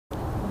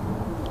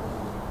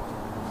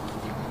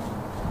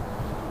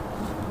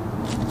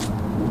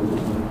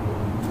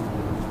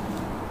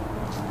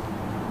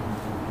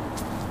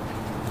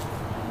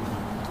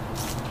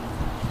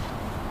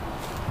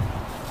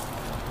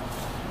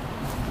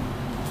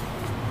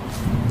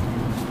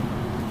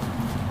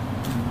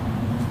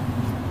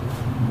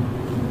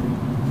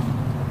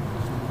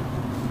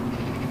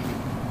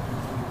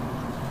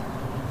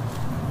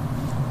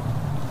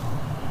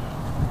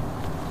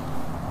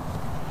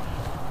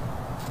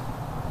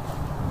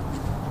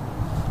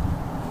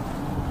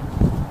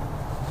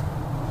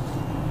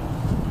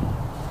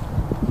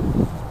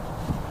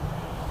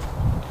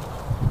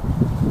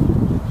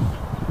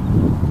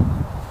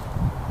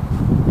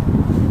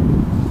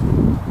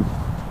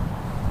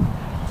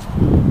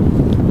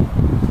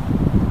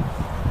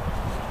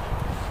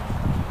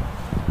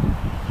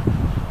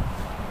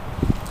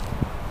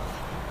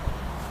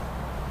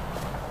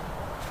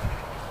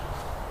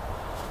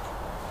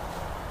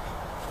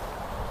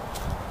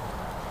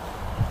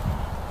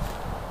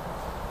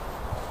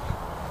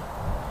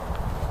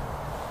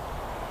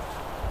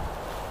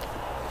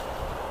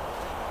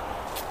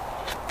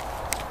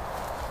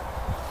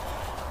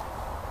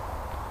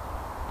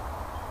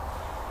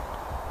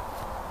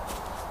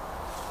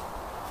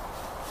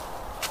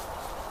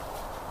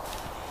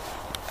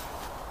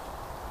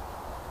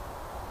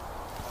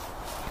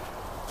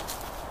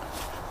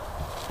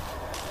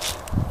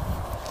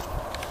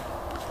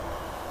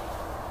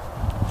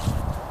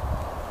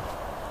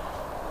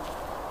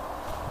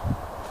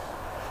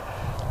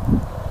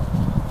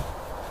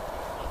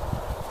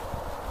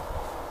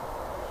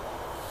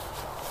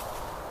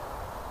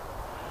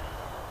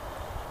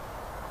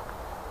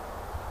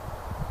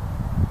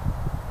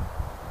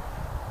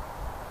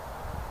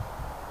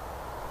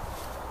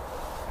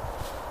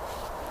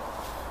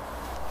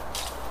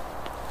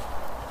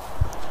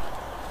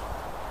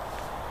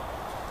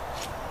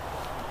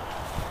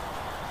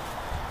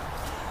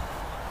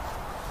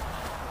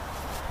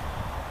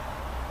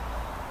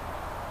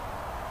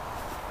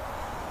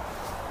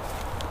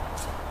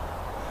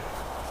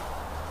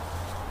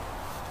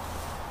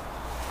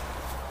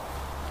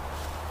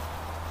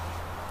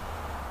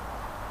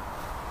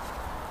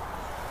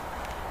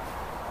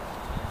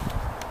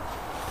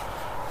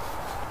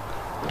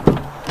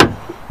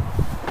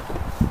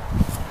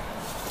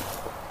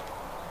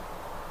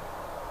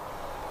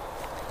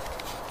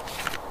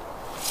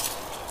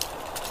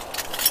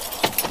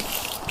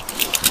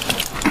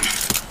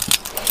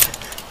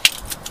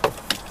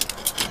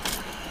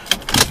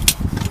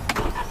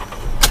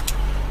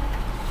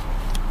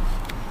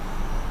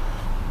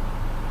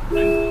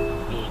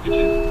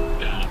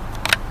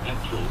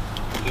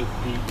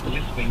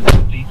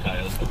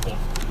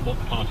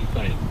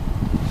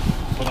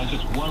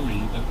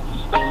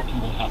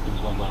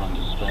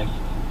stress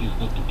is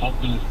that the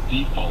populace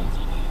defaults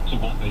to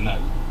what they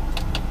know.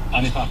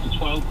 And if after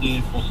 12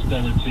 years of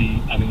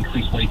austerity and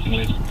increased waiting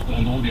lists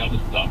and all the other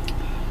stuff,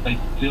 they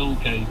still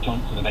gave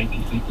Johnson an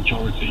 80-seat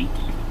majority,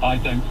 I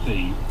don't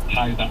see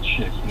how that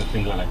shifts in a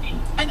single election.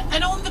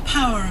 And on the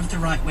power of the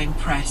right-wing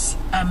press,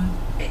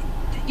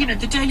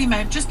 the Daily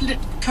Mail, just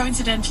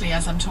coincidentally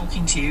as I'm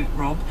talking to you,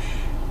 Rob,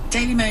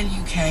 Daily Mail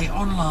UK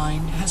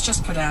online has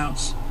just put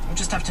out, or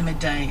just after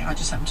midday, I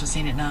just happen to have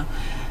seen it now,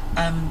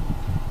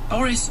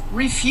 Boris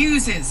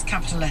refuses,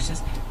 capital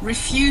letters,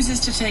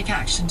 refuses to take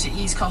action to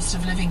ease cost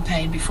of living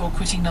pain before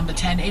quitting Number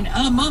 10 in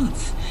a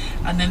month.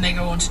 And then they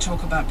go on to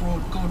talk about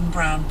Gordon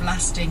Brown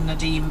blasting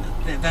Nadeem,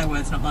 their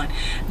words, not mine,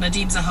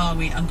 Nadeem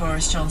Zahawi and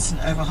Boris Johnson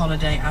over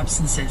holiday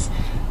absences.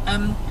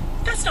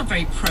 That's not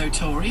very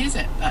pro-Tory, is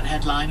it, that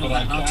headline or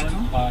that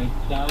article? I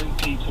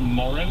guarantee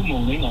tomorrow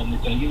morning on the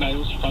Daily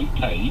Mail's front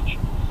page,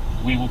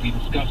 we will be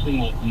discussing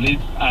what Liz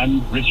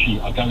and Rishi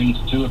are going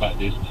to do about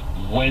this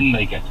when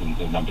they get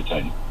into Number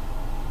 10.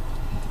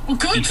 Well,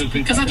 good,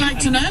 because I'd like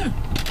to know.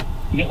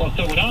 Yeah, well,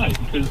 so would I,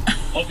 because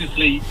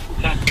obviously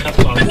tax cuts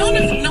are... But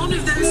none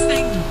of those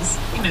things,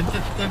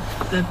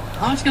 the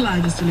article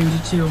I just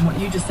alluded to and what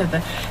you just said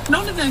there,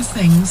 none of those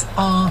things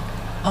are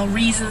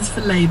reasons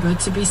for Labour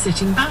to be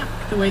sitting back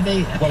the way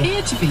they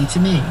appear to be to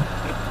me.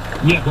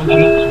 Yeah, well,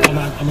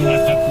 I mean,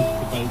 I've had this